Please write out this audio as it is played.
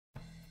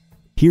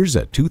Here's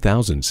a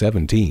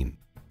 2017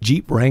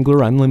 Jeep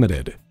Wrangler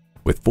Unlimited.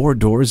 With 4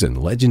 doors and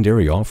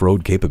legendary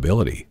off-road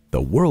capability,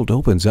 the world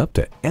opens up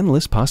to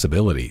endless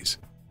possibilities.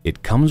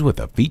 It comes with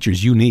the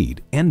features you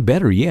need and,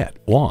 better yet,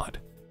 want.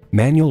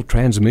 Manual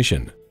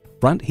transmission,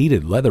 front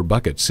heated leather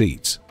bucket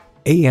seats,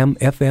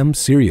 AM/FM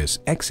Sirius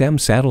XM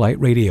satellite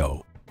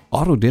radio,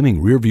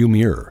 auto-dimming rearview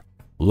mirror,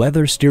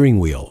 leather steering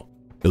wheel,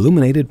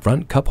 illuminated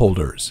front cup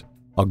holders,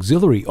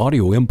 auxiliary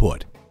audio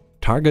input,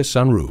 Targa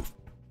sunroof,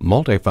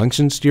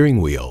 multifunction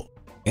steering wheel,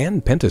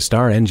 and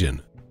Pentastar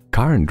engine.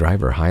 Car and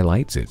Driver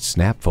highlights its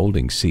snap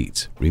folding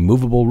seats,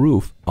 removable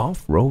roof,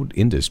 off-road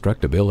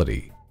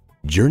indestructibility.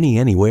 Journey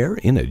anywhere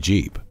in a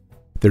Jeep.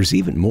 There's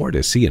even more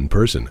to see in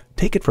person.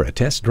 Take it for a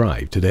test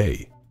drive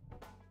today.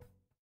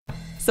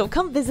 So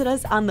come visit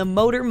us on the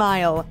Motor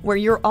Mile, where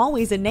you're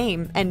always a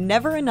name and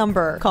never a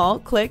number. Call,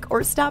 click,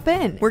 or stop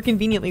in. We're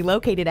conveniently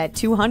located at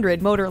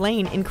 200 Motor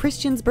Lane in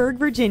Christiansburg,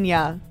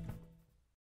 Virginia.